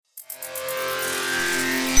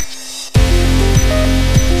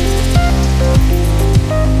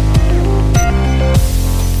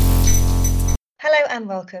and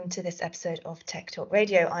welcome to this episode of Tech Talk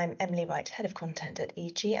Radio. I'm Emily Wright, Head of Content at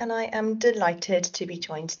EG, and I am delighted to be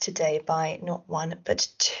joined today by not one, but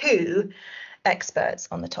two experts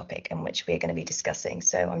on the topic in which we're going to be discussing.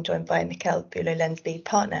 So I'm joined by Mikkel Bülow-Lensby,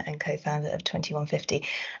 partner and co-founder of 2150,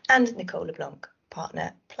 and Nicole LeBlanc,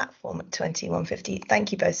 partner platform at 2150.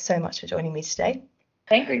 Thank you both so much for joining me today.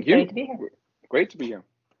 Thank you. Great to be here. Great to be here.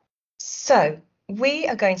 So we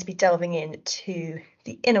are going to be delving into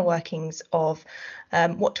the inner workings of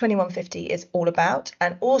what 2150 is all about,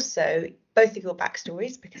 and also both of your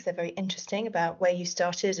backstories, because they're very interesting, about where you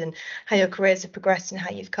started and how your careers have progressed and how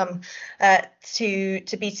you've come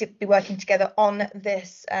to be working together on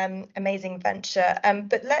this amazing venture.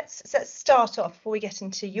 But let's start off, before we get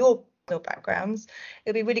into your backgrounds.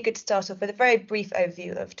 It'll be really good to start off with a very brief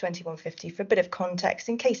overview of 2150 for a bit of context,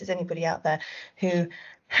 in case there's anybody out there who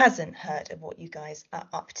hasn't heard of what you guys are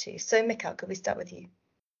up to. So Mikkel, could we start with you?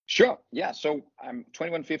 Sure. Yeah. So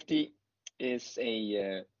 2150 is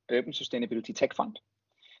a urban sustainability tech fund.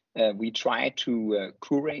 We try to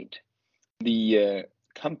curate the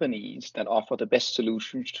companies that offer the best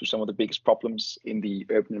solutions to some of the biggest problems in the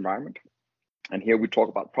urban environment. And here we talk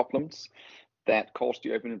about problems that cause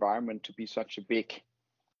the urban environment to be such a big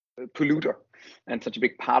polluter and such a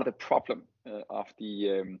big part of the problem of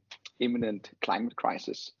the imminent climate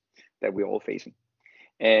crisis that we're all facing.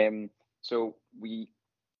 So we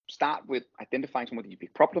start with identifying some of these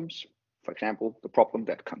big problems. For example, the problem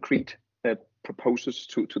that concrete proposes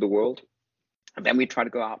to the world. And then we try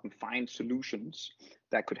to go out and find solutions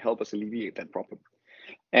that could help us alleviate that problem.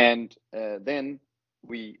 And then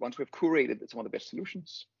once we've curated some of the best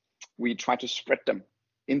solutions, we try to spread them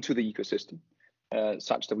into the ecosystem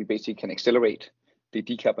such that we basically can accelerate the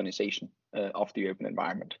decarbonization of the urban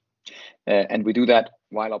environment. And we do that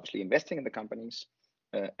while obviously investing in the companies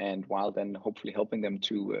and while then hopefully helping them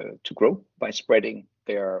to grow by spreading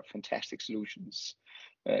their fantastic solutions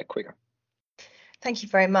quicker. Thank you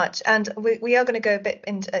very much. And we are going to go a bit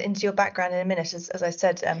into your background in a minute, as I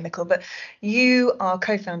said, Mikkel, but you are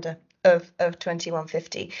co-founder of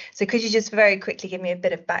 2150. So could you just very quickly give me a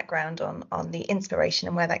bit of background on the inspiration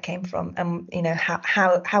and where that came from, and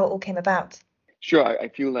how it all came about? Sure. I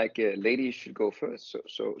feel like ladies should go first.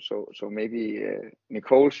 So maybe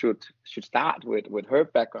Nicole should start with her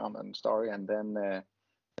background and story, and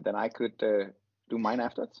then I could do mine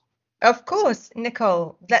afterwards. Of course,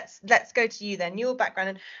 Nicole. Let's go to you then. Your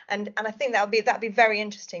background, and I think that'd be very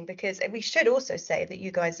interesting, because we should also say that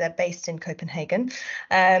you guys are based in Copenhagen.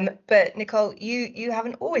 But Nicole, you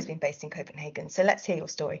haven't always been based in Copenhagen, so let's hear your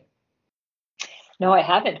story. No, I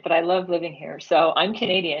haven't, but I love living here. So I'm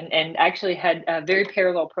Canadian and actually had very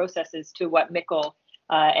parallel processes to what Mikkel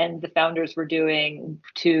and the founders were doing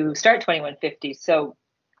to start 2150. So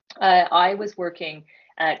I was working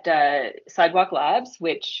at Sidewalk Labs,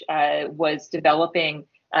 which was developing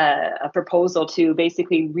a proposal to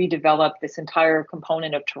basically redevelop this entire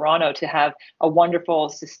component of Toronto to have a wonderful,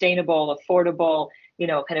 sustainable, affordable,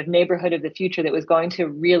 kind of neighborhood of the future that was going to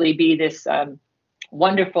really be this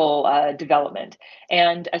wonderful development.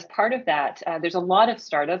 And as part of that, there's a lot of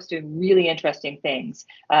startups doing really interesting things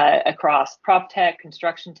across prop tech,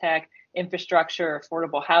 construction tech, infrastructure,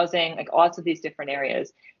 affordable housing, like lots of these different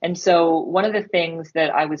areas. And so one of the things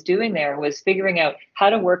that I was doing there was figuring out how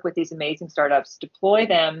to work with these amazing startups, deploy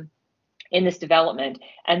them in this development,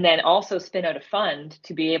 and then also spin out a fund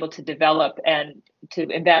to be able to develop and to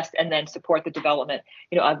invest and then support the development,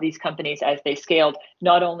 of these companies as they scaled,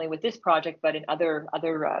 not only with this project, but in other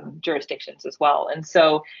jurisdictions as well. And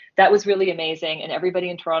so that was really amazing. And everybody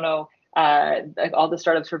in Toronto, all the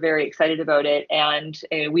startups were very excited about it. And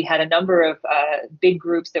we had a number of big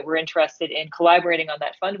groups that were interested in collaborating on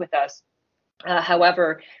that fund with us.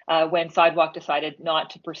 However, when Sidewalk decided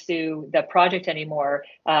not to pursue the project anymore,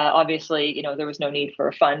 obviously, there was no need for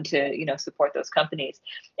a fund to, support those companies.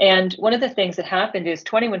 And one of the things that happened is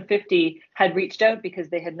 2150 had reached out because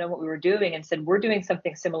they had known what we were doing and said, we're doing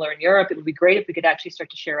something similar in Europe. It would be great if we could actually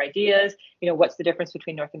start to share ideas. What's the difference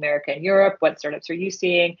between North America and Europe? What startups are you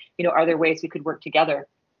seeing? Are there ways we could work together?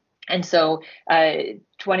 And so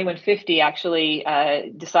 2150 actually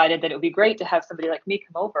decided that it would be great to have somebody like me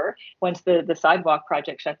come over once the Sidewalk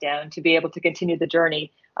project shut down to be able to continue the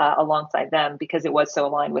journey alongside them, because it was so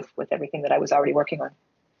aligned with everything that I was already working on.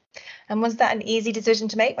 And was that an easy decision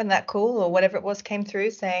to make when that call or whatever it was came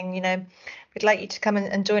through saying, we'd like you to come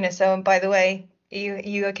and join us? So, and by the way, are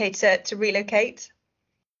you okay to relocate?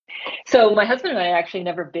 So my husband and I actually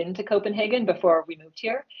never been to Copenhagen before we moved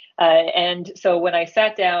here. And so when I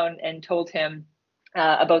sat down and told him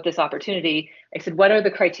about this opportunity, I said, what are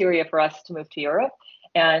the criteria for us to move to Europe?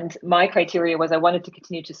 And my criteria was I wanted to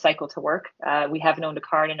continue to cycle to work. We haven't owned a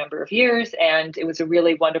car in a number of years, and it was a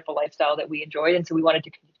really wonderful lifestyle that we enjoyed. And so we wanted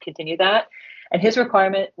to continue that. And his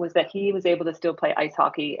requirement was that he was able to still play ice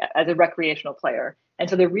hockey as a recreational player. And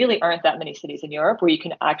so there really aren't that many cities in Europe where you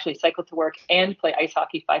can actually cycle to work and play ice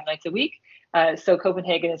hockey 5 nights a week. So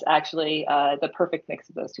Copenhagen is actually the perfect mix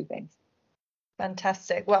of those two things.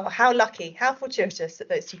 Fantastic. Well, how lucky, how fortuitous that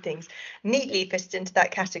those two things neatly fit into that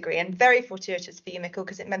category, and very fortuitous for you, Mikkel,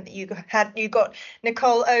 because it meant that you got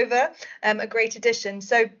Nicole over, a great addition.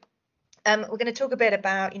 So we're going to talk a bit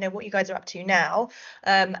about, what you guys are up to now,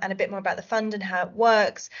 and a bit more about the fund and how it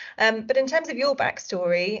works. But in terms of your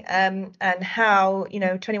backstory, and how,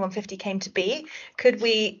 2150 came to be, could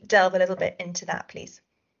we delve a little bit into that, please?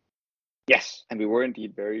 Yes, and we were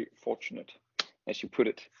indeed very fortunate, as you put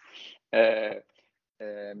it.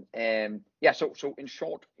 So in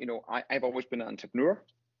short, I've always been an entrepreneur.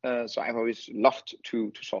 So I've always loved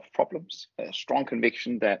to solve problems. A strong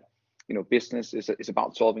conviction that business is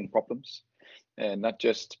about solving problems, not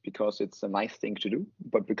just because it's a nice thing to do,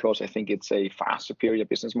 but because I think it's a far superior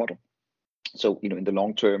business model. So in the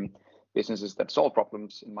long term, businesses that solve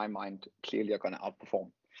problems, in my mind, clearly are going to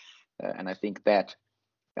outperform. And I think that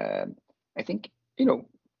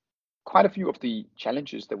quite a few of the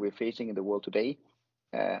challenges that we're facing in the world today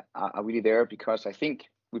are really there because I think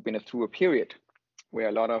we've been through a period where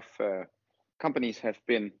a lot of companies have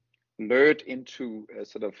been lured into a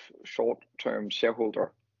sort of short-term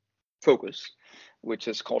shareholder focus, which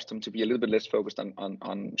has caused them to be a little bit less focused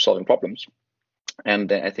on solving problems.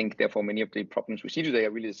 And I think, therefore, many of the problems we see today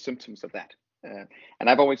are really the symptoms of that. And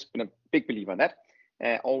I've always been a big believer in that.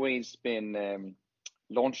 Always been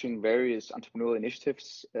launching various entrepreneurial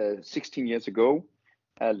initiatives. 16 years ago,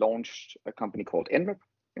 launched a company called NREP,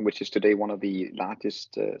 which is today one of the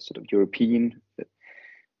largest sort of European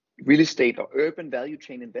real estate or urban value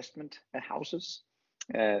chain investment houses.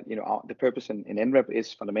 The purpose in NREP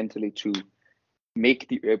is fundamentally to make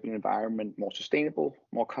the urban environment more sustainable,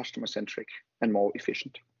 more customer-centric, and more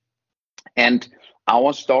efficient. And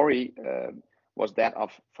our story was that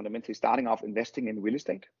of fundamentally starting off investing in real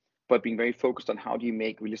estate, but being very focused on how do you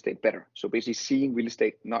make real estate better. So basically seeing real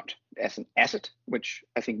estate not as an asset, which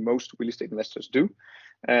I think most real estate investors do,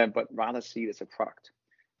 but rather see it as a product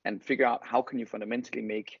and figure out how can you fundamentally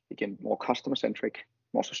make, again, more customer-centric,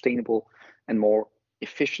 more sustainable, and more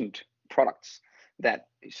efficient products that,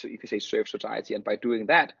 so you could say, serve society. And by doing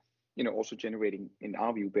that, also generating, in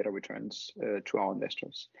our view, better returns to our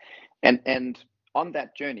investors. And on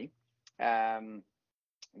that journey, I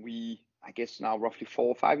guess now roughly 4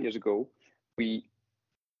 or 5 years ago, we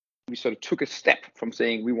sort of took a step from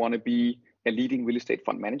saying we want to be a leading real estate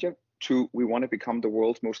fund manager to we want to become the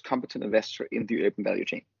world's most competent investor in the urban value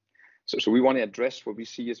chain. So we want to address what we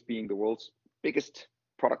see as being the world's biggest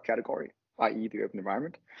product category, i.e. the urban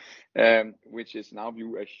environment, which is in our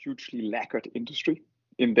view a hugely laggard industry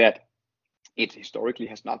in that it historically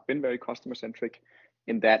has not been very customer centric,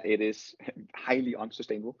 in that it is highly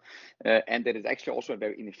unsustainable, and that it's actually also a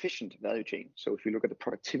very inefficient value chain. So if you look at the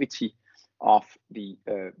productivity of the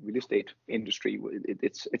real estate industry,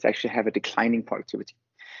 it's actually have a declining productivity,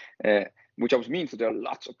 which obviously means that there are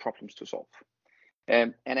lots of problems to solve.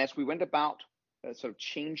 And as we went about sort of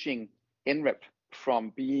changing NREP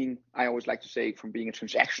from being, I always like to say, from being a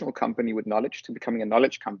transactional company with knowledge to becoming a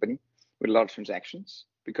knowledge company with a lot of transactions,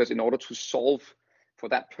 because in order to solve for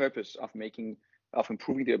that purpose of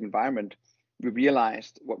improving the urban environment, we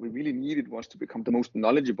realized what we really needed was to become the most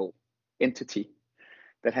knowledgeable entity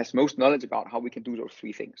that has most knowledge about how we can do those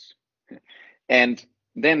 3 things. And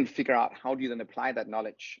then figure out how do you then apply that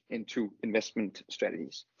knowledge into investment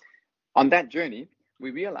strategies. On that journey,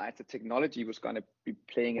 we realized that technology was going to be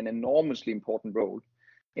playing an enormously important role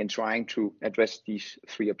in trying to address these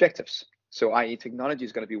 3 objectives. So i.e. technology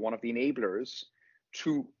is going to be one of the enablers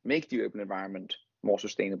to make the urban environment more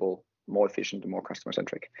sustainable, more efficient, and more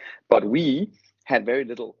customer-centric. But we had very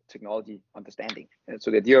little technology understanding. And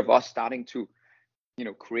so the idea of us starting to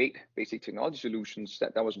create basic technology solutions,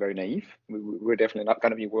 that was very naive. We're definitely not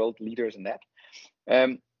going to be world leaders in that.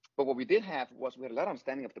 But what we did have was we had a lot of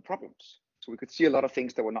understanding of the problems. So we could see a lot of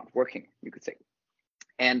things that were not working, you could say.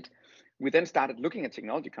 And we then started looking at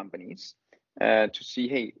technology companies to see,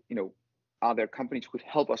 hey, are there companies who could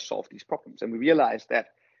help us solve these problems? And we realized that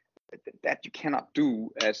you cannot do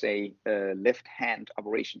as a left-hand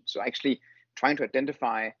operation. So actually trying to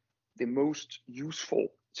identify the most useful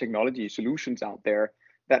technology solutions out there,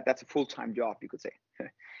 that's a full-time job, you could say.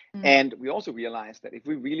 And we also realized that if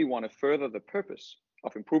we really want to further the purpose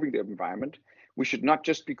of improving the urban environment, we should not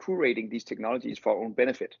just be curating these technologies for our own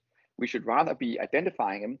benefit. We should rather be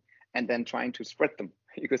identifying them and then trying to spread them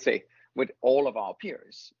you could say, with all of our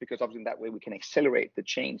peers, because obviously in that way we can accelerate the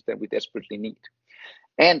change that we desperately need.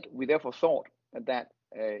 And we therefore thought that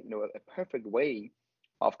a perfect way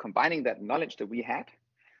of combining that knowledge that we had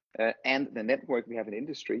and the network we have in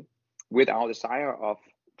industry with our desire of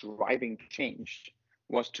driving change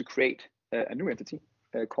was to create a new entity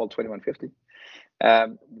called 2150,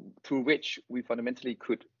 through which we fundamentally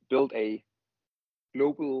could build a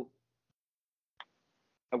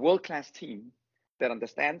world-class team that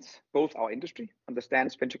understands both our industry,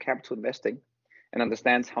 understands venture capital investing, and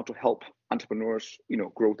understands how to help entrepreneurs,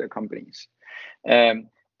 grow their companies. And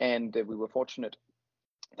we were fortunate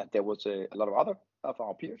that there was a lot of other of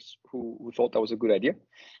our peers who thought that was a good idea,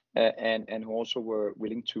 and who also were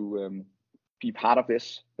willing to be part of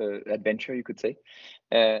this adventure, you could say.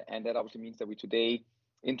 And that obviously means that we today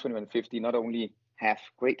in 2150 not only have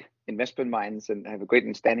great investment minds and have a great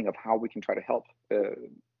understanding of how we can try to help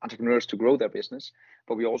entrepreneurs to grow their business,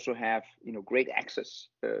 but we also have great access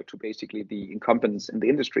to basically the incumbents in the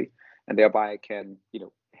industry, and thereby can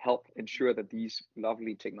help ensure that these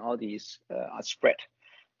lovely technologies are spread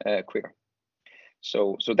quicker.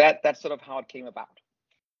 So that's sort of how it came about.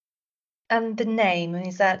 And the name,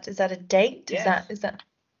 is that a date? Yes. Is that?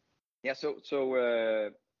 Yeah.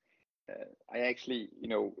 So I actually,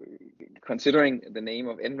 considering the name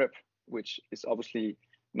of NREP, which is obviously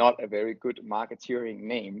not a very good marketeering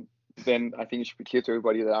name, then I think it should be clear to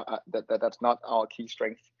everybody that that's not our key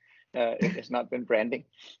strength. It's not been branding,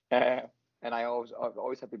 and I've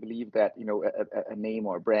always had to believe that a name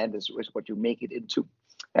or a brand is what you make it into.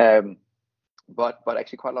 But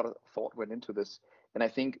actually quite a lot of thought went into this, and I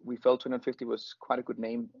think we felt 2150 was quite a good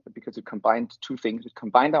name because it combined two things. It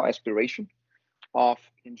combined our aspiration of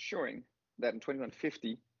ensuring that in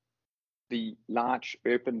 2150 the large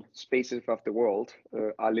urban spaces of the world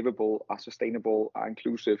are livable, are sustainable, are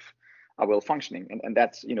inclusive, are well functioning, and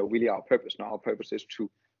that's really our purpose. Now our purpose is to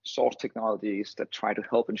source technologies that try to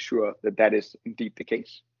help ensure that that is indeed the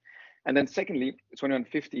case. And then secondly,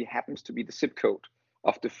 2150 happens to be the zip code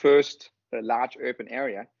of the first large urban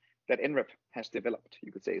area that NREP has developed,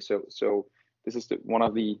 you could say. So this is one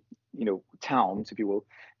of the towns, if you will,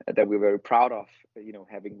 that we're very proud of,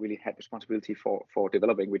 having really had responsibility for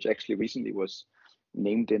developing, which actually recently was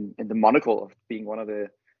named in the monocle of being one of the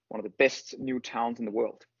best new towns in the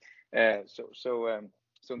world. So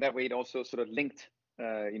in that way, it also sort of linked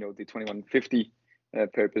the 2150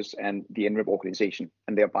 purpose and the NREP organization,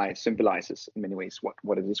 and thereby symbolizes in many ways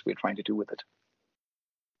what it is we're trying to do with it.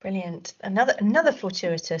 Brilliant. Another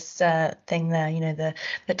fortuitous thing there, the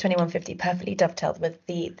 2150 perfectly dovetailed with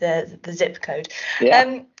the zip code.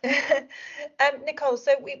 Yeah. Nicole,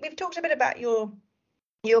 so we've talked a bit about your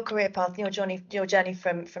career path and your journey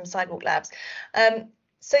from Sidewalk Labs.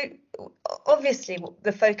 So obviously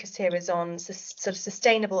the focus here is on sort of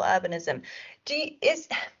sustainable urbanism.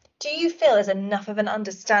 Do you feel there's enough of an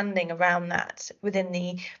understanding around that within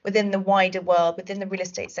the wider world, within the real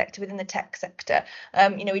estate sector, within the tech sector?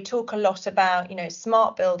 We talk a lot about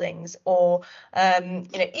smart buildings or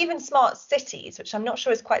even smart cities, which I'm not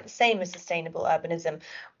sure is quite the same as sustainable urbanism,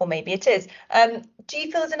 or maybe it is. Do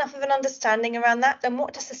you feel there's enough of an understanding around that? And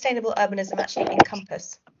what does sustainable urbanism actually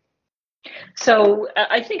encompass? So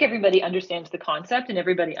I think everybody understands the concept and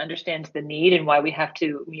everybody understands the need and why we have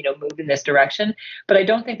to, move in this direction. But I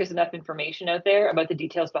don't think there's enough information out there about the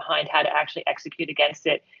details behind how to actually execute against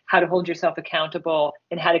it, how to hold yourself accountable,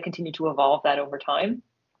 and how to continue to evolve that over time.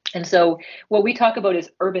 And so what we talk about is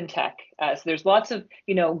urban tech. So there's lots of,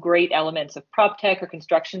 great elements of prop tech or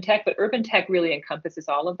construction tech, but urban tech really encompasses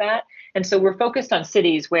all of that. And so we're focused on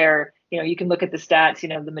cities where, you can look at the stats,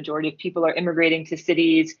 the majority of people are immigrating to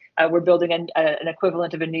cities. We're building an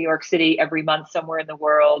equivalent of a New York City every month somewhere in the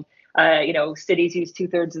world. Cities use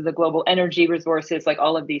 2/3 of the global energy resources, like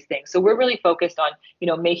all of these things. So we're really focused on,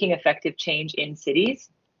 making effective change in cities.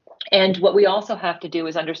 And what we also have to do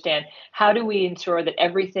is understand, how do we ensure that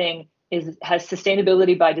everything has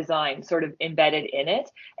sustainability by design sort of embedded in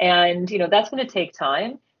it? And, that's going to take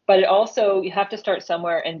time, but it also, you have to start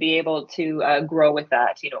somewhere and be able to grow with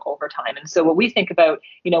that, over time. And so what we think about,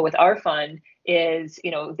 with our fund is,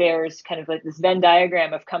 there's kind of like this Venn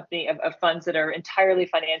diagram of funds that are entirely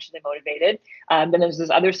financially motivated. Then there's this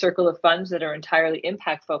other circle of funds that are entirely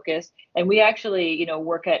impact focused. And we actually,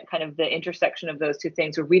 work at kind of the intersection of those two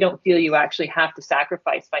things, where we don't feel you actually have to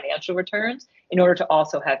sacrifice financial returns in order to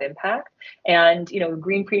also have impact. And,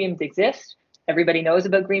 green premiums exist. everybody knows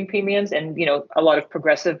about green premiums, and a lot of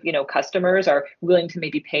progressive customers are willing to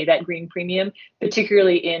maybe pay that green premium,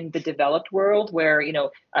 particularly in the developed world where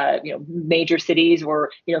major cities or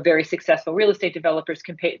very successful real estate developers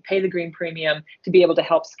can pay the green premium to be able to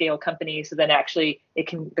help scale companies, so then actually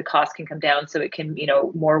the cost can come down, so it can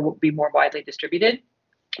be more widely distributed.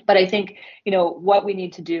 But I think, what we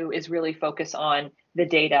need to do is really focus on the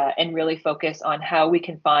data and really focus on how we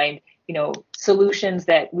can find, solutions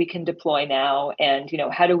that we can deploy now, and,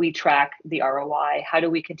 how do we track the ROI? How do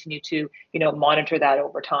we continue to, monitor that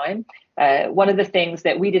over time? One of the things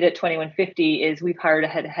that we did at 2150 is we've hired a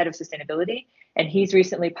head of sustainability, and he's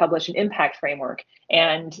recently published an impact framework.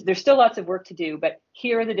 And there's still lots of work to do, but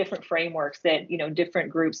here are the different frameworks that different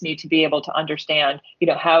groups need to be able to understand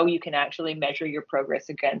how you can actually measure your progress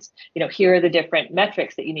against. Here are the different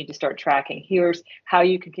metrics that you need to start tracking. Here's how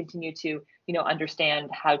you can continue to understand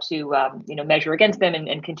how to measure against them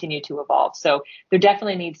and continue to evolve. So there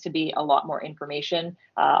definitely needs to be a lot more information,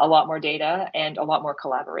 a lot more data, and a lot more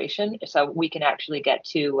collaboration, so we can actually get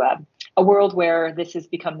to a world where this has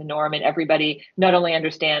become the norm and everybody not only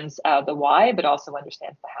understands the why, but also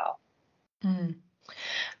understands the how. Mm.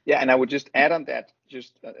 Yeah, and I would just add on that.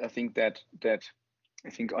 I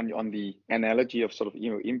think on the analogy of sort of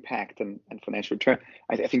impact and financial return,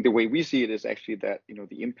 I think the way we see it is actually that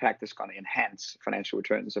the impact is going to enhance financial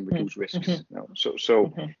returns and reduce risks.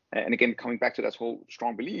 Mm-hmm. And again, coming back to that whole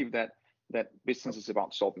strong belief that business is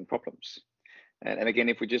about solving problems. And again,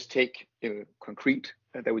 if we just take concrete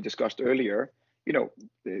that we discussed earlier,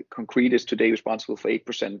 the concrete is today responsible for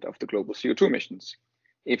 8% of the global CO2 emissions.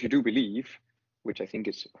 If you do believe, which I think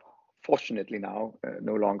is fortunately now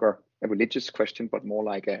no longer a religious question, but more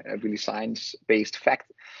like a really science-based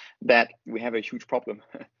fact, that we have a huge problem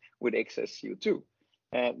with excess CO2.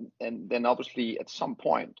 And then obviously at some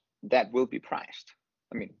point that will be priced.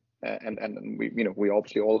 I mean, and we're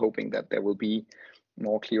obviously all hoping that there will be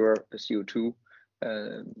more clearer CO2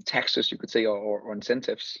 taxes, you could say, or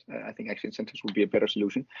incentives. I think actually incentives would be a better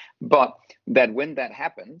solution. But that when that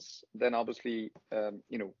happens, then obviously,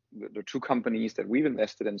 the two companies that we've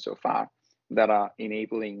invested in so far that are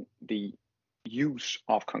enabling the use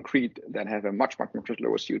of concrete that have a much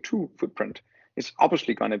lower CO2 footprint is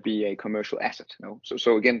obviously going to be a commercial asset.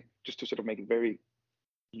 So again, just to sort of make it very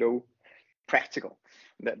low practical,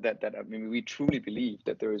 that I mean, we truly believe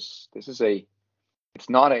that it's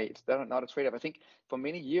not a trade-off. I think for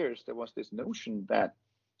many years there was this notion that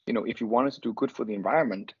if you wanted to do good for the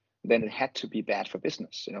environment, then it had to be bad for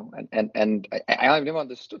business. And I've never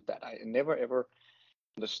understood that. I never ever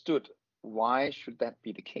understood why should that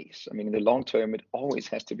be the case. I mean, in the long term, it always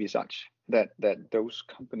has to be such that those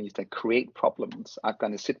companies that create problems are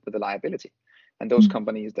going to sit with the liability, and those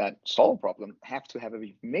companies that solve problems have to have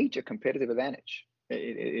a major competitive advantage.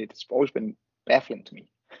 It's always been baffling to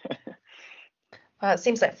me. Well, it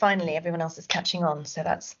seems like finally everyone else is catching on, so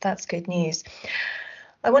that's good news.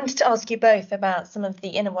 I wanted to ask you both about some of the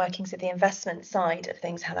inner workings of the investment side of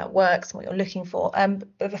things, how that works, and what you're looking for.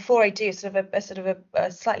 But before I do, sort of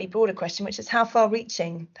a slightly broader question, which is how far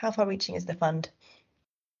reaching is the fund?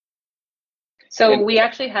 So we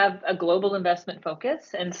actually have a global investment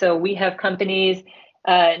focus, and so we have companies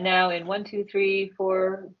now in 1, 2, 3,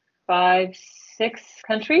 4, 5, 6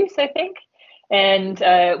 countries, I think. And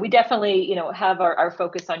we definitely, have our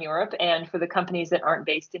focus on Europe. And for the companies that aren't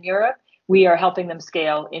based in Europe, we are helping them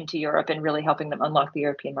scale into Europe and really helping them unlock the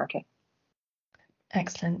European market.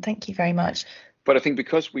 Excellent. Thank you very much. But I think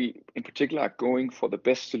because we, in particular, are going for the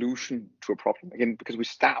best solution to a problem, again, because we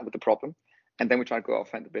start with the problem and then we try to go out and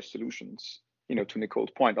find the best solutions, to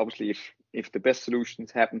Nicole's point, obviously, if the best solutions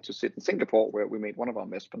happen to sit in Singapore, where we made one of our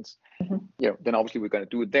investments, then obviously we're going to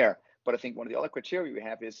do it there. But I think one of the other criteria we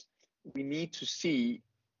have is we need to see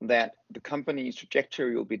that the company's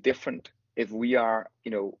trajectory will be different if we are,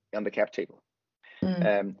 on the cap table.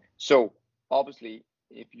 So obviously,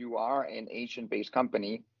 if you are an Asian-based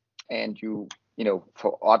company and you,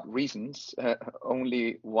 for odd reasons,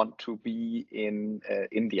 only want to be in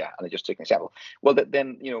India, and I just take an example, well,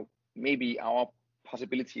 then, maybe our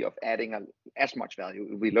possibility of adding as much value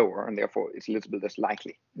will be lower, and therefore it's a little bit less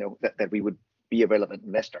likely, that we would be a relevant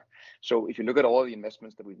investor. So if you look at all the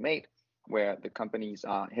investments that we've made, where the companies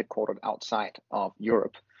are headquartered outside of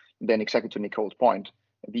Europe, then exactly to Nicole's point,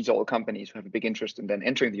 these are all companies who have a big interest in then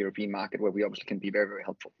entering the European market, where we obviously can be very, very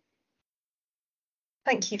helpful.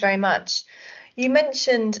 Thank you very much. You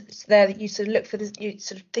mentioned there that you sort of look for this, you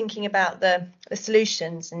sort of thinking about the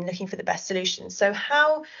solutions and looking for the best solutions. So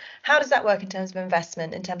how does that work in terms of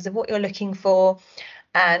investment, in terms of what you're looking for?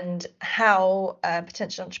 and how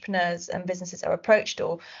potential entrepreneurs and businesses are approached,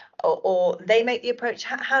 or they make the approach?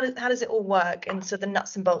 How does it all work, and so the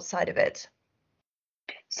nuts and bolts side of it?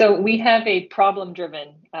 So we have a problem-driven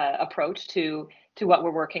approach to what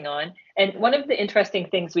we're working on. And one of the interesting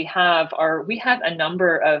things we have a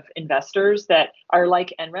number of investors that are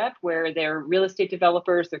like NREP, where they're real estate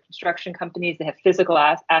developers, they're construction companies, they have physical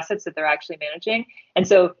assets that they're actually managing. And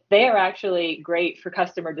so they are actually great for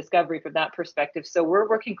customer discovery from that perspective. So we're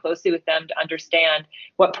working closely with them to understand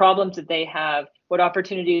what problems that they have, what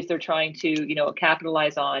opportunities they're trying to,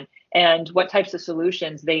 capitalize on, and what types of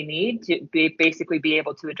solutions they need to basically be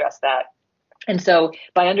able to address that. And so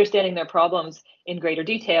by understanding their problems in greater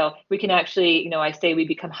detail, we can actually, I say we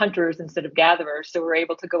become hunters instead of gatherers. So we're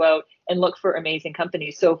able to go out and look for amazing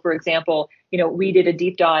companies. So for example, we did a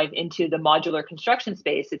deep dive into the modular construction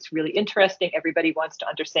space. It's really interesting. Everybody wants to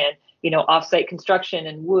understand, offsite construction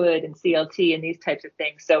and wood and CLT and these types of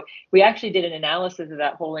things. So we actually did an analysis of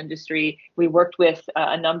that whole industry. We worked with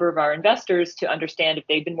a number of our investors to understand if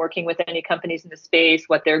they've been working with any companies in the space,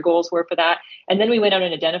 what their goals were for that. And then we went out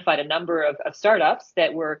and identified a number of startups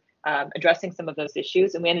that were addressing some of those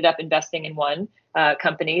issues, and we ended up investing in one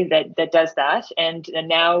company that does that. And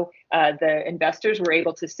now the investors were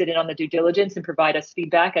able to sit in on the due diligence and provide us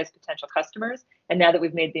feedback as potential customers. And now that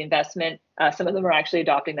we've made the investment, some of them are actually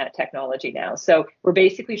adopting that technology now. So we're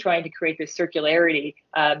basically trying to create this circularity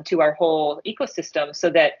to our whole ecosystem,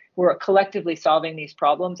 so that we're collectively solving these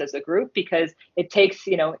problems as a group, because it takes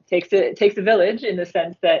a village, in the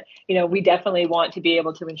sense that, we definitely want to be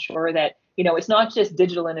able to ensure that, it's not just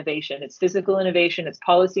digital innovation, it's physical innovation, it's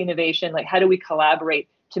policy innovation. Like, how do we collaborate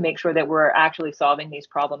to make sure that we're actually solving these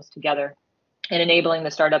problems together and enabling the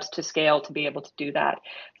startups to scale to be able to do that?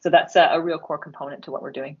 So that's a real core component to what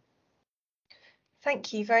we're doing.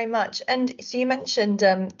 Thank you very much. And so you mentioned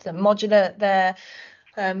the modular there.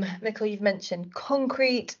 Mikkel, you've mentioned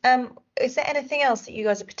concrete. Is there anything else that you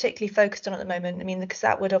guys are particularly focused on at the moment? I mean, because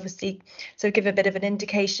that would obviously sort of give a bit of an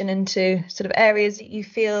indication into sort of areas that you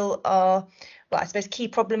feel are, well, I suppose, key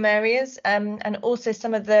problem areas, and also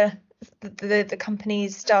some of the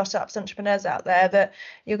companies, startups, entrepreneurs out there that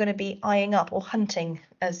you're going to be eyeing up or hunting,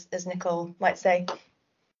 as Nicole might say.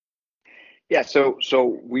 Yeah,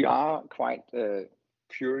 so we are quite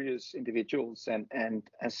curious individuals, and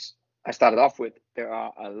as I started off with, there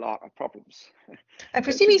are a lot of problems. I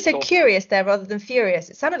presume you said curious there rather than furious.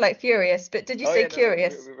 It sounded like furious, but did you say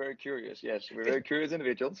curious? No, we're very curious. Yes, we're very curious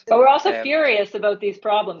individuals. But we're also furious about these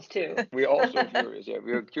problems too. We're also furious. Yeah,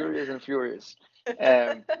 we're curious and furious.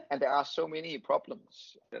 And there are so many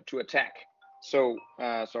problems to attack. So,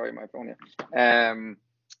 sorry, my phone here.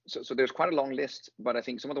 So there's quite a long list, but I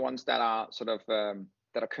think some of the ones that are sort of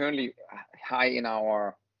that are currently high in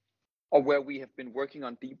our, or where we have been working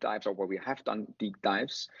on deep dives, or where we have done deep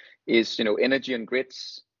dives, is energy and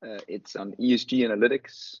grids. It's on ESG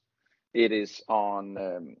analytics. It is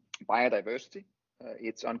on biodiversity.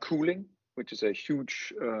 It's on cooling, which is a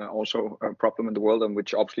huge also a problem in the world, and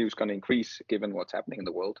which obviously is going to increase given what's happening in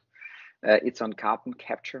the world. It's on carbon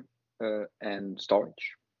capture and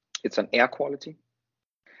storage. It's on air quality.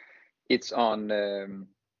 It's on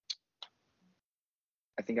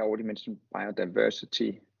I think I already mentioned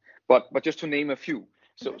biodiversity. But just to name a few.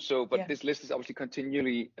 But this list is obviously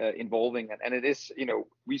continually evolving, and it is,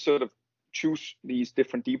 we sort of choose these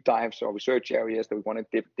different deep dives or research areas that we want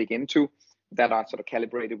to dig into that are sort of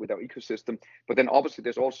calibrated with our ecosystem. But then obviously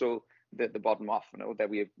there's also the bottom off, that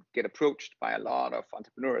we get approached by a lot of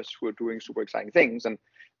entrepreneurs who are doing super exciting things,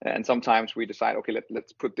 and sometimes we decide, okay,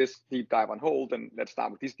 let's put this deep dive on hold and let's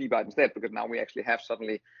start with this deep dive instead, because now we actually have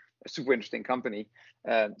suddenly a super interesting company.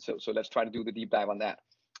 So let's try to do the deep dive on that.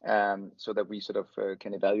 So that we sort of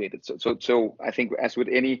can evaluate it. So I think, as with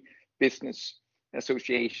any business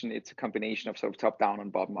association, it's a combination of sort of top down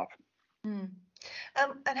and bottom up. And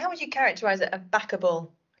how would you characterize a backable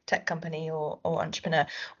tech company or entrepreneur?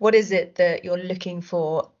 What is it that you're looking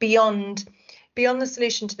for beyond the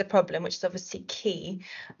solution to the problem, which is obviously key?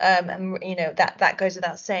 And that goes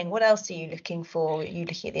without saying. What else are you looking for? Are you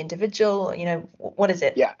looking at the individual? What is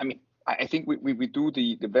it? Yeah, I mean, I think we do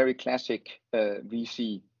the very classic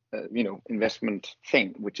VC investment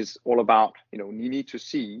thing, which is all about, you need to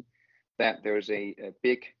see that there's a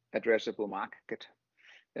big addressable market.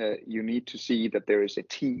 You need to see that there is a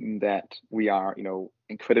team that we are,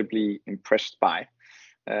 incredibly impressed by,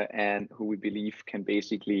 and who we believe can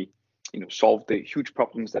basically, solve the huge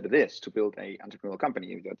problems that it is to build a entrepreneurial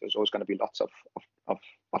company. There's always going to be lots of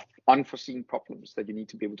unforeseen problems that you need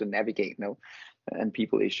to be able to navigate, and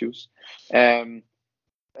people issues.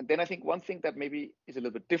 And then I think one thing that maybe is a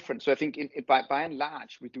little bit different. So I think by and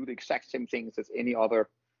large, we do the exact same things as any other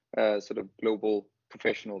sort of global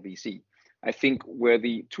professional VC. I think where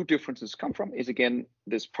the two differences come from is, again,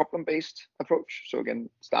 this problem-based approach. So again,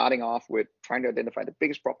 starting off with trying to identify the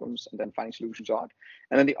biggest problems and then finding solutions on.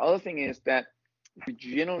 And then the other thing is that we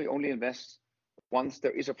generally only invest once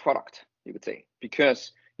there is a product, you could say,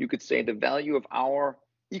 because you could say the value of our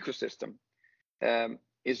ecosystem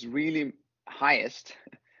is really highest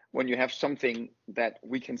when you have something that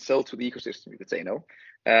we can sell to the ecosystem, you could say, no?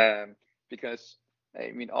 Because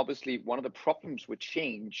I mean, obviously, one of the problems with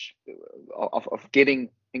change of getting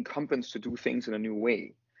incumbents to do things in a new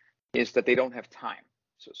way is that they don't have time.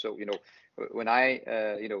 So you know, when I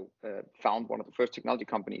found one of the first technology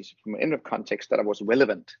companies from an INREP context that was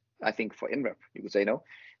relevant, I think for INREP, you could say, no,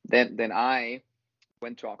 then I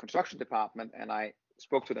went to our construction department and I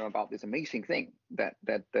spoke to them about this amazing thing that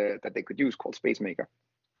they could use called SpaceMaker,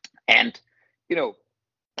 and you know.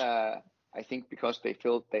 I think because they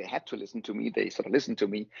felt they had to listen to me, they sort of listened to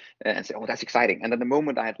me and said, "Oh, that's exciting." And then the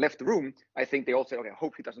moment I had left the room, I think they all said, "Okay, I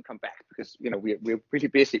hope he doesn't come back because you know we're really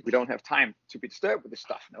busy. We don't have time to be disturbed with this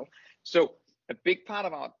stuff." No, so a big part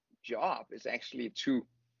of our job is actually to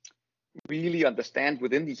really understand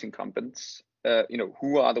within these incumbents,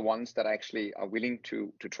 who are the ones that actually are willing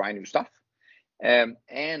to try new stuff,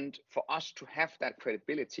 and for us to have that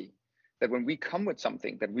credibility that when we come with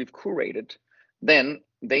something that we've curated, then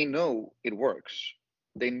they know it works.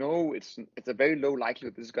 They know it's a very low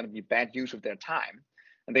likelihood this is going to be bad use of their time,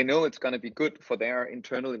 and they know it's going to be good for their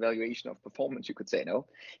internal evaluation of performance, you could say, no?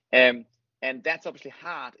 And that's obviously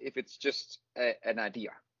hard if it's just an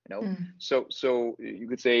idea, you know? So you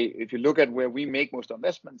could say, if you look at where we make most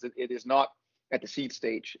investments, it is not at the seed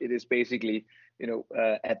stage. It is basically,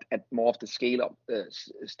 at more of the scale up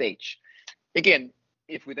stage. Again,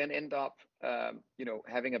 if we then end up,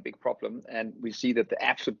 having a big problem and we see that the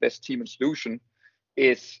absolute best team and solution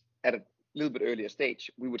is at a little bit earlier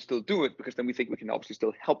stage, we would still do it because then we think we can obviously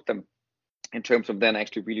still help them in terms of then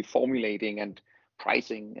actually really formulating and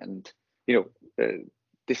pricing and,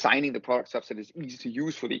 designing the product such that it's easy to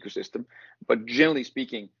use for the ecosystem. But generally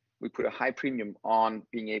speaking, we put a high premium on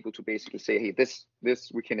being able to basically say, hey, this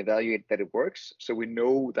we can evaluate that it works. So we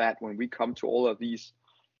know that when we come to all of these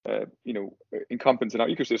incumbents in our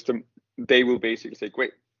ecosystem, they will basically say,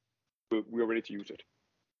 great, we're ready to use it.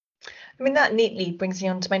 I mean, that neatly brings me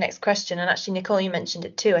on to my next question. And actually, Nicole, you mentioned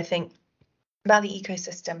it too, I think, about the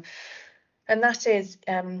ecosystem. And that is,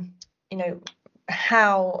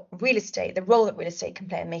 how the role that real estate can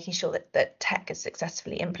play in making sure that tech is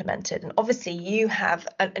successfully implemented. And obviously, you have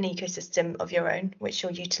an ecosystem of your own, which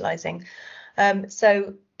you're utilising.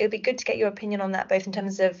 So it'd be good to get your opinion on that, both in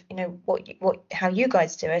terms of how you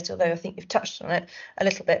guys do it, although I think you've touched on it a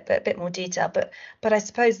little bit, but a bit more detail. But I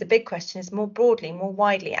suppose the big question is more broadly, more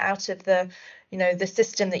widely, out of the the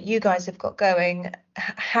system that you guys have got going,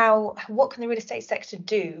 what can the real estate sector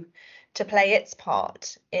do to play its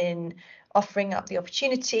part in offering up the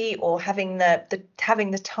opportunity or having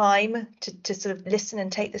the time to sort of listen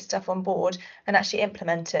and take this stuff on board and actually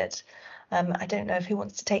implement it? I don't know who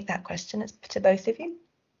wants to take that question. It's to both of you.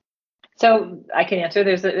 So I can answer.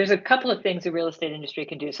 There's a couple of things the real estate industry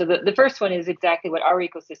can do. So the first one is exactly what our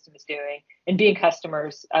ecosystem is doing, and being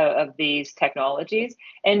customers of these technologies,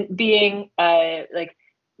 and being like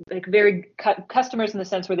very customers in the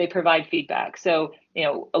sense where they provide feedback. So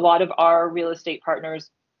a lot of our real estate partners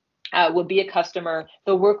will be a customer.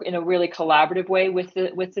 They'll work in a really collaborative way with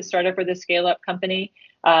the startup or the scale up company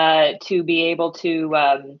to be able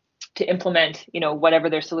to implement, whatever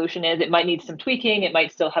their solution is. It might need some tweaking. It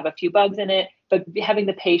might still have a few bugs in it, but having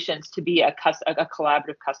the patience to be a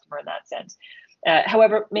collaborative customer in that sense.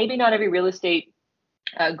 However, maybe not every real estate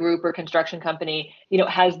group or construction company,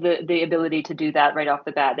 has the ability to do that right off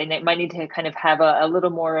the bat. They might need to kind of have a little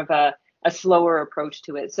more of a slower approach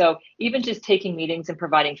to it. So even just taking meetings and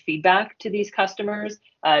providing feedback to these customers,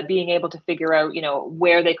 being able to figure out,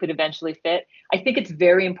 where they could eventually fit. I think it's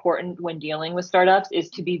very important when dealing with startups is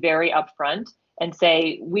to be very upfront and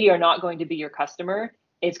say, we are not going to be your customer.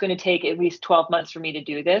 It's going to take at least 12 months for me to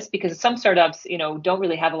do this, because some startups, don't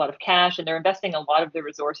really have a lot of cash and they're investing a lot of their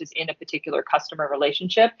resources in a particular customer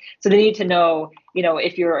relationship. So they need to know,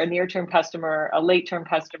 if you're a near-term customer, a late-term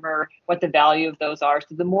customer, what the value of those are.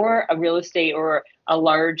 So the more a real estate or a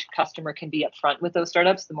large customer can be upfront with those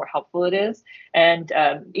startups, the more helpful it is. And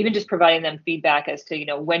even just providing them feedback as to,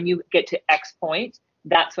 when you get to X point,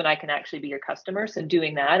 that's when I can actually be your customer. So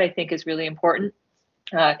doing that, I think, is really important.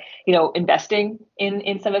 Investing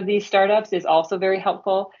in some of these startups is also very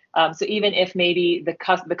helpful. So even if maybe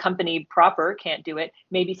the company proper can't do it,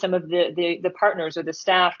 maybe some of the partners or the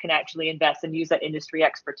staff can actually invest and use that industry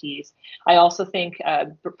expertise. I also think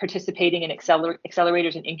participating in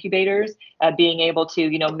accelerators and incubators, being able to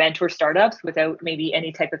mentor startups without maybe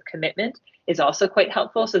any type of commitment is also quite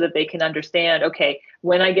helpful, so that they can understand, okay,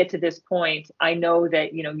 when I get to this point, I know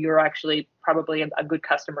that you're actually probably a good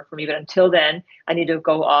customer for me, but until then I need to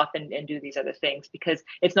go off and do these other things, because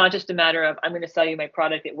it's not just a matter of I'm going to sell you my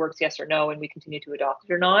product, it works yes or no, and we continue to adopt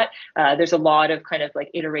it or not. There's a lot of kind of like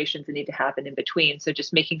iterations that need to happen in between, so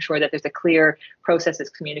just making sure that there's a clear process that's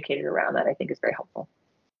communicated around that, I think, is very helpful.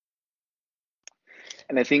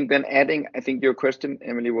 And I think then adding, I think your question,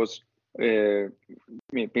 Emily, was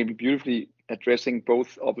maybe beautifully addressing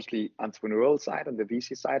both obviously entrepreneurial side and the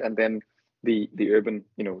VC side, and then the urban,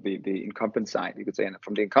 the incumbent side, you could say. And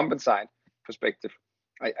from the incumbent side perspective,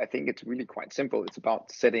 I think it's really quite simple. It's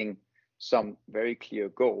about setting some very clear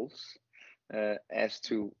goals as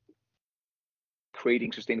to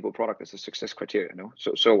creating sustainable product as a success criteria.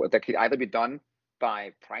 So that could either be done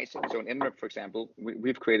by pricing. So in NREP, for example,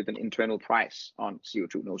 we've created an internal price on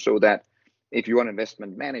CO2, so that if you're an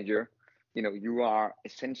investment manager, you are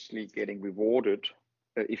essentially getting rewarded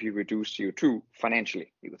if you reduce CO2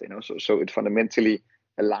 financially, you would say. So it fundamentally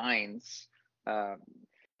aligns.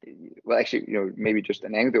 Well, actually, maybe just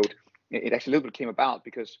an anecdote. It actually a little bit came about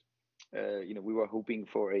because we were hoping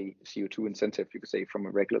for a CO2 incentive, you could say, from a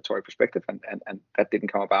regulatory perspective, and that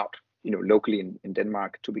didn't come about, locally in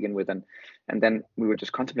Denmark to begin with, and then we were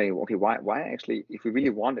just contemplating, okay, why actually, if we really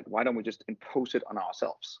want it, why don't we just impose it on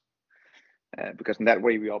ourselves? Because in that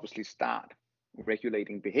way we obviously start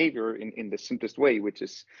regulating behavior in the simplest way, which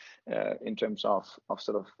is in terms of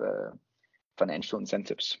sort of financial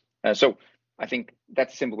incentives. So I think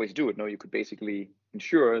that's a simple way to do it. You could basically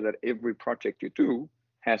ensure that every project you do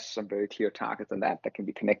has some very clear targets, and that can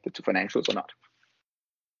be connected to financials or not.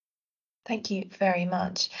 Thank you very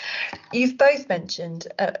much. You've both mentioned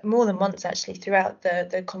more than once actually throughout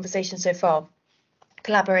the conversation so far,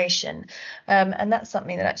 collaboration, and that's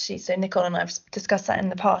something that actually, so Nicole and I have discussed that in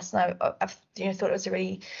the past, and I've thought it was a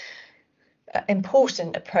really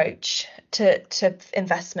important approach to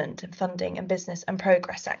investment and funding and business and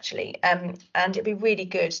progress actually, and it'd be really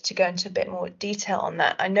good to go into a bit more detail on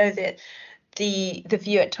that. I know that the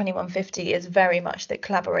view at 2150 is very much that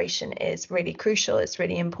collaboration is really crucial, it's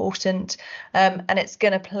really important, and it's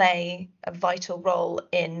going to play a vital role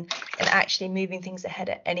in actually moving things ahead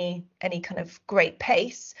at any kind of great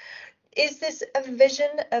pace. Is this a vision,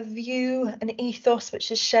 a view, an ethos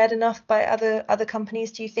which is shared enough by other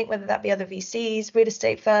companies, do you think, whether that be other VCs, real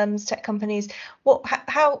estate firms, tech companies?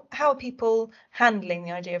 How are people handling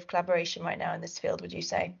the idea of collaboration right now in this field, would you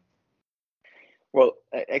say? Well,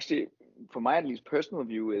 actually, from my at least personal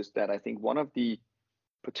view, is that I think one of the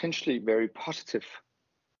potentially very positive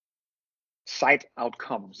side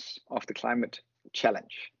outcomes of the climate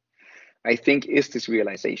challenge, I think, is this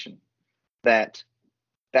realization that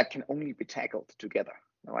can only be tackled together.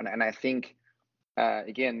 And I think,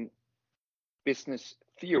 again, business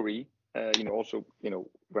theory, also,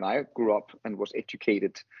 when I grew up and was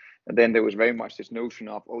educated, and then there was very much this notion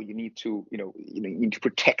of, you need to, you need to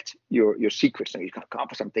protect your secrets, and you can't come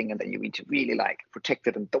up with something, and then you need to really protect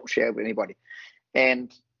it and don't share it with anybody.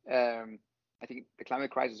 And I think the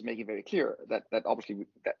climate crisis is making very clear that obviously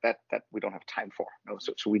that we don't have time for.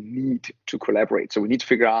 So we need to collaborate. So we need to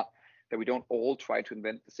figure out that we don't all try to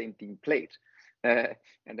invent the same themed plate,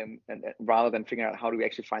 and rather than figuring out how do we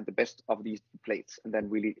actually find the best of these plates, and then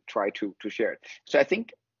really try to share it. So I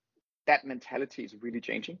think that mentality is really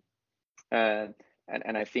changing.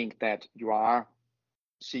 And I think that you are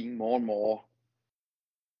seeing more and more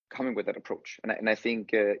coming with that approach. And I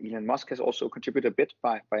think Elon Musk has also contributed a bit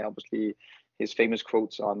by obviously his famous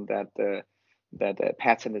quotes on that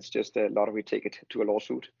pattern is just a lottery ticket to a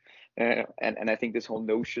lawsuit. And I think this whole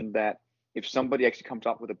notion that if somebody actually comes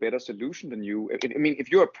up with a better solution than you, if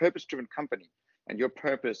you're a purpose-driven company and your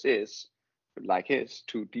purpose is, like his,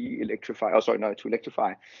 to electrify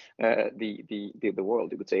the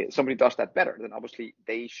world, you could say, somebody does that better, then obviously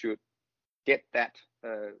they should get that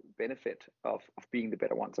benefit of being the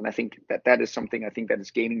better ones. And I think that is something I think that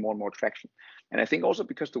is gaining more and more traction. And I think also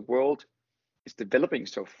because the world is developing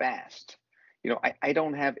so fast, I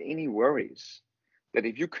don't have any worries that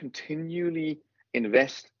if you continually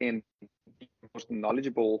invest in the most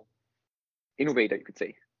knowledgeable innovator, you could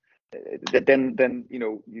say, then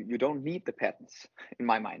you don't need the patents, in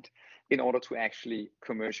my mind, in order to actually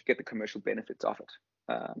get the commercial benefits of it.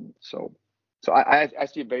 So I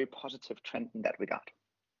see a very positive trend in that regard.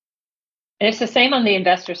 And it's the same on the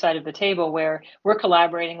investor side of the table, where we're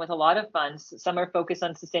collaborating with a lot of funds. Some are focused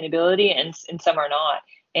on sustainability and some are not.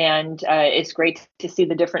 And it's great to see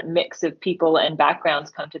the different mix of people and backgrounds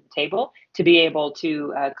come to the table to be able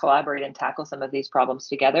to collaborate and tackle some of these problems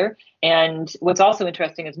together. And what's also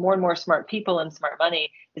interesting is more and more smart people and smart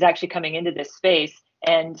money is actually coming into this space.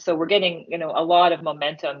 And so we're getting, a lot of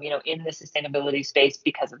momentum, in the sustainability space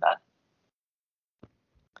because of that.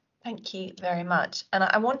 Thank you very much. And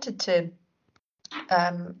I wanted to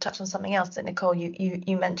touch on something else that Nicole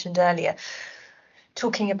you mentioned earlier,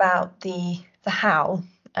 talking about the how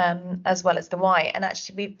as well as the why. And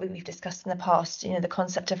actually we've discussed in the past, the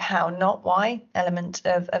concept of how, not why, element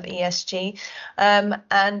of ESG.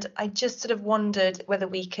 And I just sort of wondered whether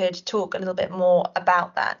we could talk a little bit more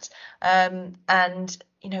about that, and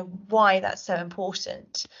why that's so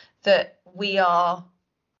important that we are,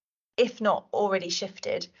 if not already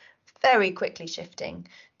shifted, very quickly shifting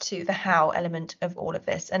to the how element of all of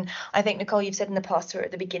this. And I think, Nicole, you've said in the past we're at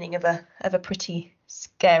the beginning of a pretty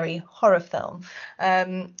scary horror film.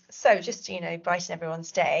 So just to brighten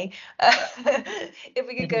everyone's day, if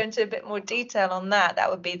we could go into a bit more detail on that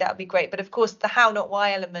would be great. But of course, the how not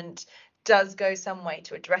why element does go some way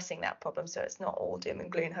to addressing that problem, so it's not all doom and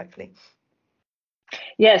gloom, hopefully.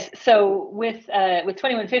 Yes. So with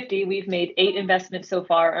 2150, we've made 8 investments so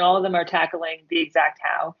far, and all of them are tackling the exact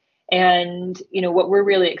how. And what we're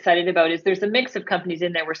really excited about is there's a mix of companies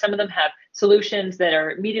in there where some of them have solutions that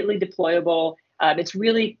are immediately deployable. It's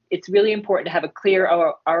really important to have a clear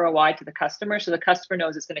ROI to the customer, so the customer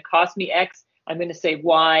knows it's going to cost me X. I'm going to save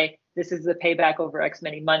Y. This is the payback over X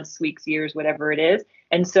many months, weeks, years, whatever it is.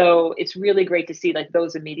 And so it's really great to see like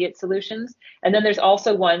those immediate solutions. And then there's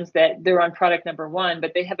also ones that they're on product number 1,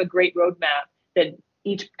 but they have a great roadmap that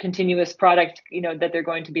each continuous product, that they're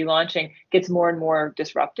going to be launching gets more and more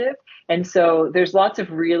disruptive. And so there's lots of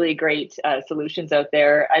really great solutions out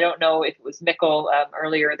there. I don't know if it was Mikkel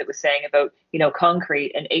earlier that was saying about,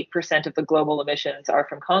 concrete, and 8% of the global emissions are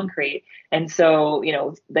from concrete. And so,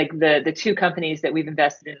 like the 2 companies that we've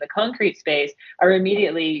invested in the concrete space are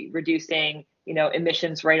immediately reducing,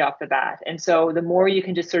 emissions right off the bat. And so the more you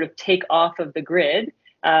can just sort of take off of the grid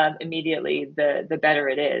immediately, the better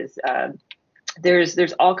it is.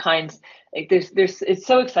 There's all kinds, like there's it's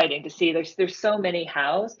so exciting to see. There's so many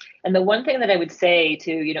hows. And the one thing that I would say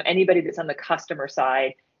to anybody that's on the customer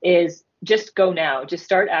side is just go now, just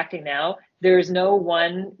start acting now. There's no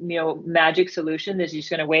one magic solution that's just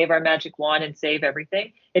going to wave our magic wand and save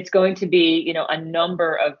everything. It's going to be a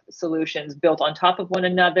number of solutions built on top of one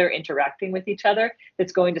another, interacting with each other,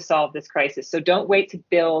 that's going to solve this crisis. So don't wait to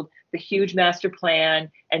build the huge master plan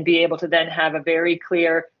and be able to then have a very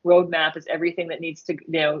clear roadmap as everything that needs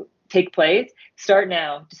to take place. Start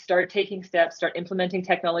now. Start taking steps. Start implementing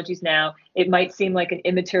technologies now. It might seem like an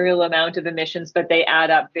immaterial amount of emissions, but they add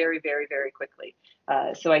up very, very, very quickly.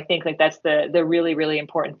 So I think like that's the really, really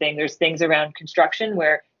important thing. There's things around construction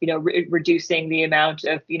where reducing the amount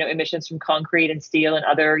of emissions from concrete and steel and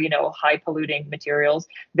other high polluting materials.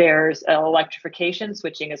 There's electrification,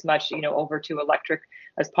 switching as much over to electric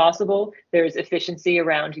as possible. There's efficiency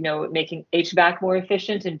around making HVAC more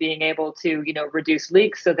efficient and being able to reduce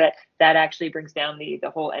leaks, so that actually brings down the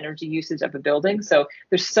whole energy usage of a building. So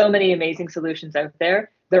there's so many amazing solutions out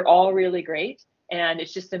there. They're all really great. And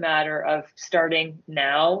it's just a matter of starting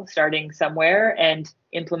now, starting somewhere, and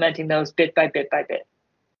implementing those bit by bit by bit.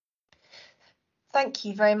 Thank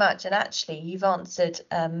you very much. And actually, you've answered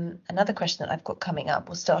another question that I've got coming up.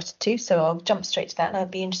 We'll start at 2, so I'll jump straight to that. And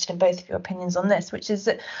I'd be interested in both of your opinions on this, which is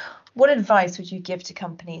that what advice would you give to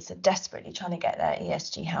companies that are desperately trying to get their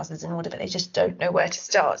ESG houses in order, but they just don't know where to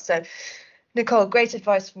start? So, Nicole, great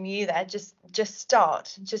advice from you there. Just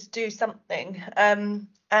start, just do something.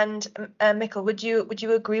 And Mikkel, would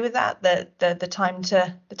you agree with that? The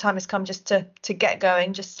time has come just to get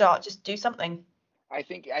going, just start, just do something. I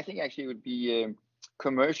think actually it would be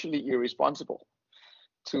commercially irresponsible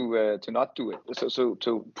to not do it. So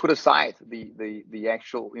to put aside the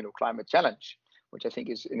actual climate challenge, which I think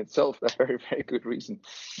is in itself a very, very good reason,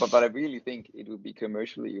 but I really think it would be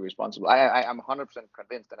commercially irresponsible. I'm 100%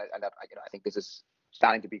 convinced, and I think this is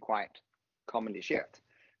starting to be quite commonly shared,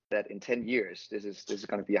 that in 10 years this is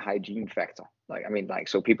going to be a hygiene factor.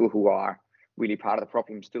 So people who are really part of the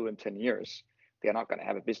problem still in 10 years, they're not going to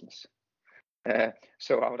have a business.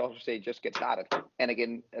 So I would also say just get started. And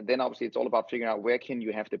again, then obviously it's all about figuring out where can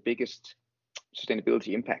you have the biggest sustainability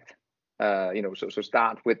impact. So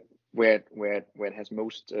start with where it has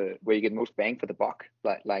most, where you get most bang for the buck,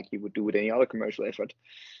 like you would do with any other commercial effort.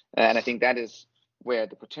 And I think that is where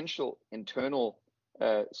the potential internal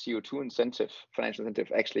CO2 incentive, financial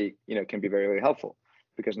incentive, actually can be very, very helpful.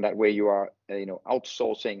 because in that way you are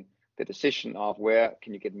outsourcing the decision of where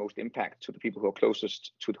can you get most impact to the people who are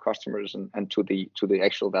closest to the customers and to the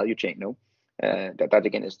actual value chain. That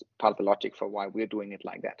again is part of the logic for why we're doing it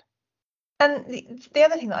like that. And the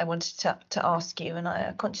other thing that I wanted to ask you, and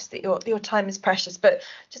I'm conscious that your time is precious, but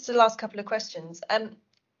just the last couple of questions.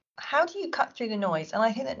 How do you cut through the noise? And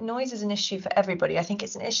I think that noise is an issue for everybody. I think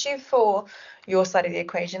it's an issue for your side of the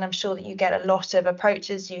equation. I'm sure that you get a lot of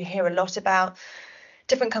approaches. You hear a lot about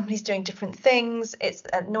different companies doing different things.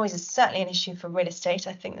 Noise is certainly an issue for real estate.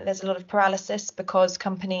 I think that there's a lot of paralysis because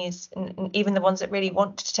companies, even the ones that really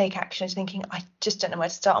want to take action, are thinking, I just don't know where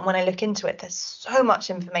to start. And when I look into it, there's so much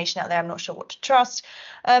information out there. I'm not sure what to trust.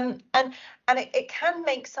 And it can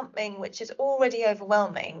make something which is already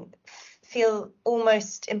overwhelming feel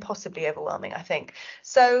almost impossibly overwhelming, I think.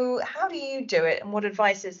 So how do you do it? And what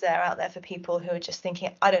advice is there out there for people who are just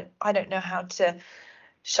thinking, I don't know how to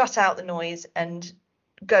shut out the noise and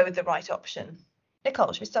go with the right option?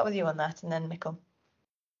 Nicole, should we start with you on that, and then Mikkel?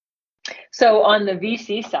 So on the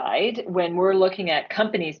VC side, when we're looking at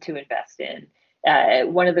companies to invest in,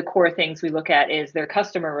 one of the core things we look at is their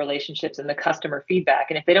customer relationships and the customer feedback.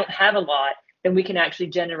 And if they don't have a lot, then we can actually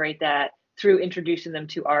generate that through introducing them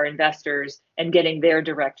to our investors and getting their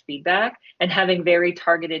direct feedback and having very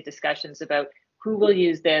targeted discussions about who will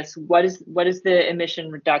use this, what is the emission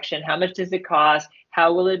reduction, how much does it cost,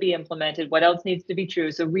 how will it be implemented, what else needs to be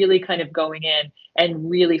true. So really kind of going in and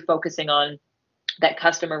really focusing on that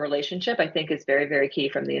customer relationship, I think, is very, very key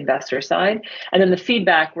from the investor side. And then the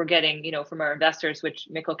feedback we're getting, from our investors, which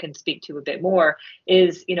Mikkel can speak to a bit more,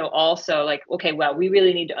 is, also like, okay, well, we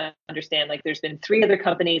really need to understand, like, there's been 3 other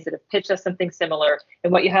companies that have pitched us something similar.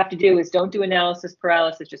 And what you have to do is don't do analysis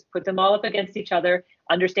paralysis, just put them all up against each other,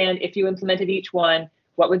 understand if you implemented each one,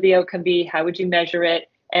 what would the outcome be, how would you measure it?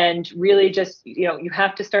 And really just, you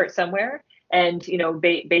have to start somewhere. And,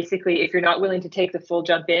 basically, if you're not willing to take the full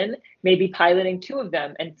jump in, maybe piloting 2 of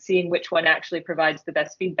them and seeing which one actually provides the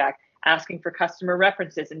best feedback, asking for customer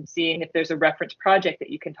references and seeing if there's a reference project that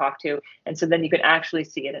you can talk to. And so then you can actually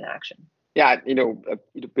see it in action. Yeah,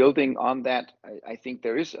 building on that, I think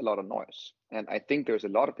there is a lot of noise. And I think there's a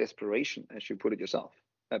lot of desperation, as you put it yourself,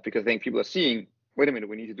 because I think people are seeing, wait a minute,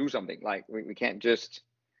 we need to do something. Like we can't just,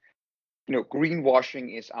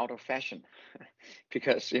 greenwashing is out of fashion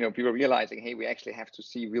because, people are realizing, hey, we actually have to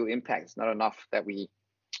see real impact. It's not enough that we,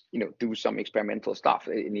 do some experimental stuff.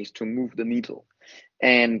 It needs to move the needle.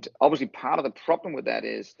 And obviously part of the problem with that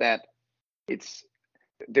is that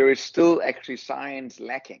there is still actually science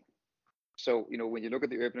lacking. So, when you look at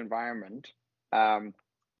the urban environment, a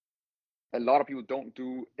lot of people don't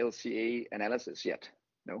do LCA analysis yet,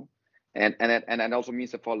 and that also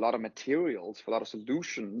means that for a lot of materials, for a lot of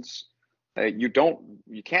solutions, you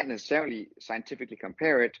can't necessarily scientifically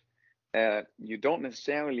compare it. You don't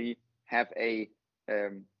necessarily have a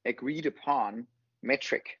agreed upon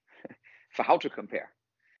metric for how to compare.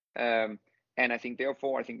 And I think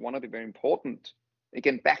therefore, one of the very important,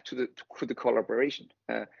 again, back to the collaboration,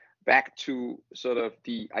 back to sort of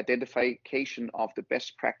the identification of the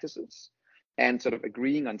best practices and sort of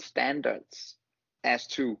agreeing on standards as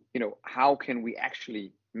to, how can we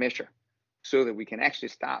actually measure so that we can actually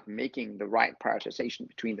start making the right prioritization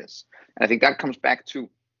between this. And I think that comes back to,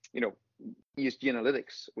 ESG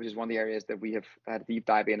analytics, which is one of the areas that we have had a deep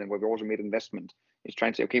dive in and where we also made investment, is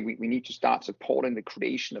trying to say, okay, we need to start supporting the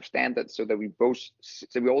creation of standards so that we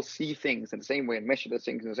all see things in the same way and measure the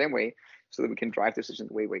things in the same way so that we can drive decisions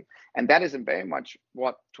the way. And that is very much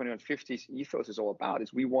what 2150's ethos is all about,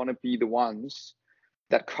 is we want to be the ones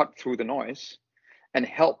that cut through the noise and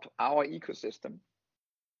help our ecosystem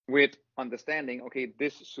with understanding, okay,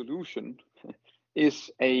 this solution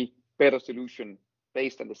is a better solution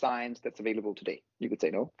based on the science that's available today. You could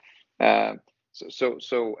say no.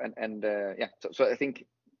 So I think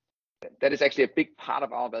that is actually a big part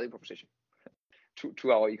of our value proposition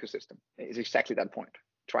to our ecosystem. It's exactly that point,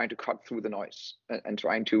 trying to cut through the noise and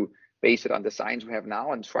trying to base it on the science we have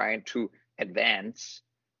now and trying to advance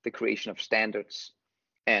the creation of standards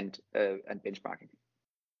and benchmarking.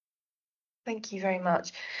 Thank you very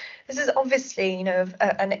much. This is obviously,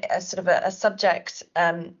 a sort of a subject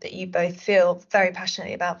that you both feel very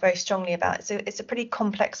passionately about, very strongly about. So it's a pretty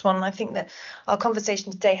complex one. I think that our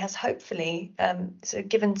conversation today has hopefully sort of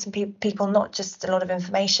given some people not just a lot of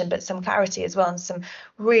information, but some clarity as well, and some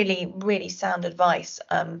really, really sound advice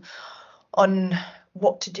on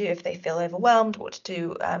what to do if they feel overwhelmed, what to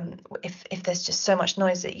do if there's just so much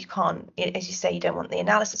noise that you can't, as you say, you don't want the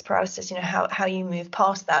analysis paralysis, how you move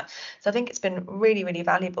past that. So I think it's been really, really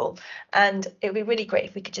valuable, and it would be really great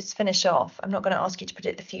if we could just finish off. I'm not going to ask you to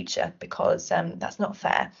predict the future because that's not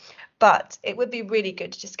fair, But it would be really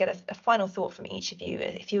good to just get a final thought from each of you.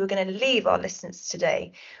 If you were going to leave our listeners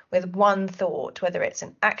today with one thought, whether it's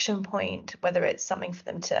an action point, whether it's something for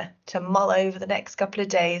them to mull over the next couple of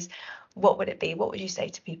days, what would it be? What would you say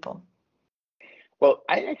to people? Well,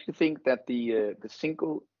 I actually think that the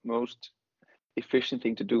single most efficient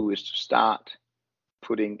thing to do is to start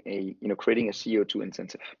putting creating a CO2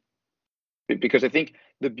 incentive, because I think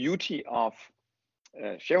the beauty of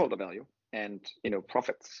shareholder value and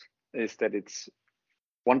profits is that it's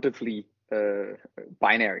wonderfully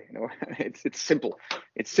binary. It's simple.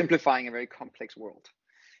 It's simplifying a very complex world,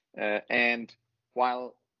 and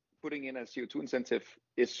while putting in a CO2 incentive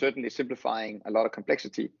is certainly simplifying a lot of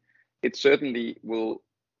complexity, it certainly will.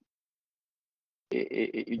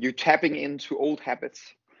 You're tapping into old habits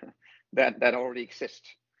that already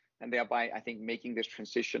exist, and thereby I think making this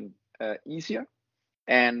transition easier,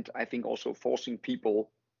 and I think also forcing people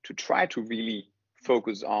to try to really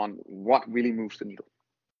focus on what really moves the needle.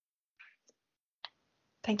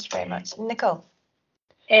 Thank you very much. Nicole.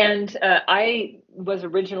 And I was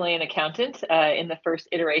originally an accountant in the first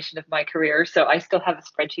iteration of my career, so I still have a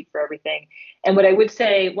spreadsheet for everything. And what I would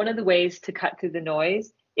say, one of the ways to cut through the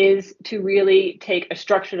noise is to really take a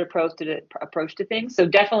structured approach to things. So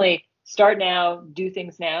definitely start now, do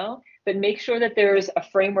things now, but make sure that there's a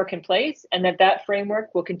framework in place, and that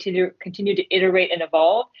framework will continue to iterate and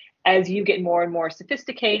evolve as you get more and more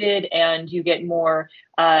sophisticated and you get more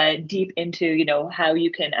deep into how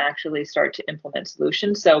you can actually start to implement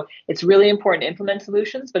solutions. So it's really important to implement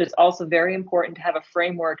solutions, but it's also very important to have a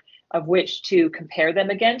framework of which to compare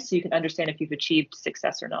them against, so you can understand if you've achieved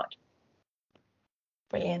success or not.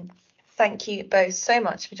 Brilliant. Thank you both so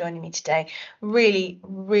much for joining me today. Really,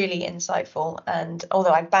 really insightful. And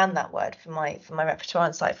although I banned that word from my repertoire,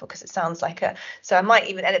 insightful, because it sounds like so I might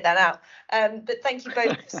even edit that out. But thank you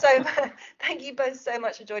both so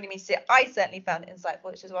much for joining me today. I certainly found it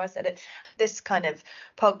insightful, which is why I said it. This kind of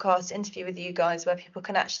podcast interview with you guys, where people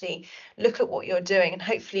can actually look at what you're doing and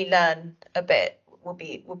hopefully learn a bit, will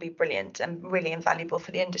be brilliant and really invaluable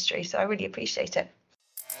for the industry. So I really appreciate it.